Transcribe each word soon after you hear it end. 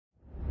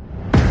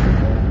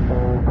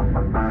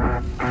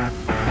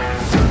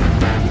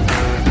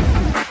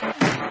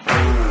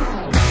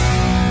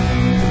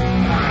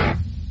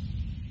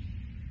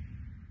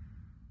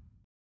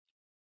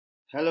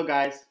Hello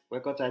guys,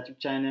 welcome to our YouTube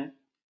channel.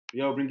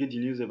 We are bringing the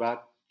news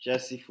about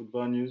Chelsea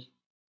football news.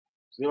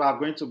 Today we are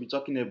going to be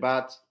talking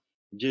about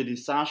Jadon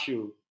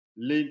Sancho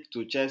linked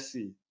to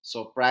Chelsea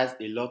surprised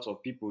a lot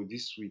of people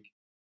this week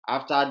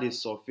after they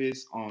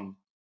surfaced on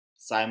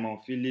Simon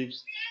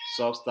Phillips'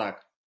 Substack.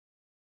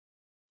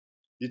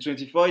 The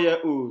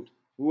 24-year-old,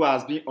 who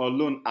has been on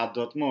loan at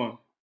Dortmund,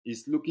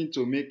 is looking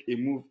to make a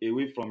move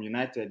away from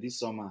United this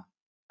summer,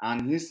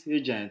 and his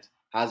agent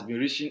has been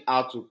reaching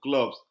out to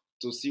clubs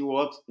to see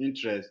what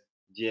interest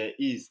there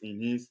is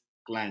in his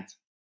client.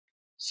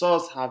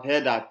 Sources have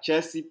heard that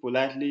Chelsea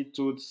politely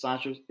told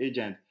Sancho's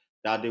agent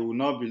that they will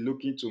not be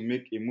looking to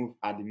make a move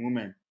at the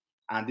moment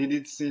and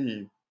didn't see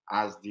him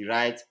as the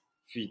right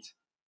fit.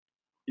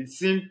 It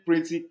seemed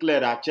pretty clear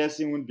that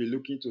Chelsea won't be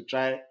looking to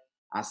try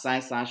and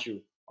sign Sancho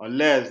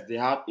unless they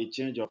have a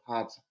change of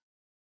heart.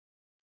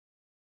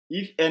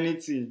 If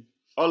anything,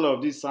 all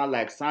of this sound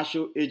like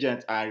Sancho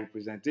agent and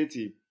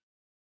representative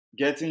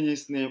getting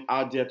his name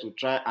out there to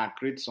try and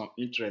create some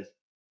interest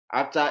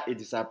after a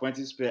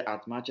disappointing spell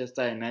at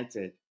Manchester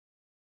United.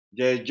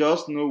 There is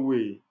just no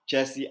way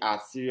Chelsea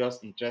are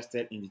seriously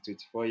interested in the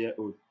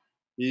 24-year-old.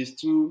 He is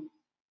too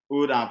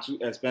old and too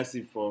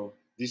expensive for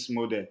this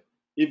model,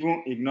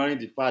 even ignoring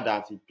the fact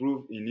that he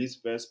proved in his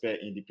first spell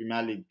in the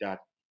Premier League that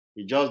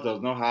he just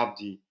does not have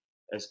the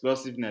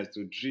explosiveness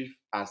to drift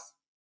as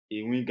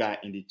a winger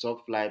in the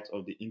top flight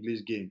of the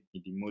English game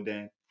in the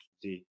modern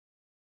day.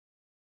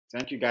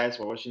 Thank you guys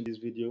for watching this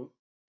video.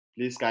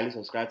 Please kindly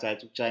subscribe to our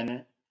YouTube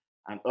channel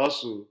and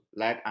also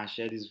like and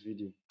share this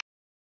video.